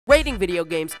rating video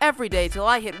games every day till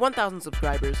I hit 1,000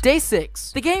 subscribers. Day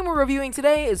 6. The game we're reviewing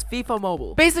today is FIFA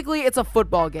Mobile. Basically, it's a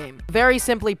football game. Very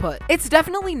simply put. It's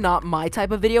definitely not my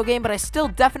type of video game, but I still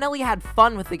definitely had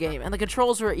fun with the game, and the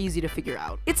controls were easy to figure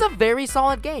out. It's a very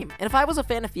solid game, and if I was a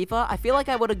fan of FIFA, I feel like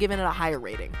I would have given it a higher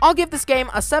rating. I'll give this game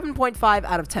a 7.5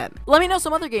 out of 10. Let me know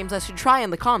some other games I should try in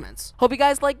the comments. Hope you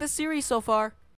guys like this series so far.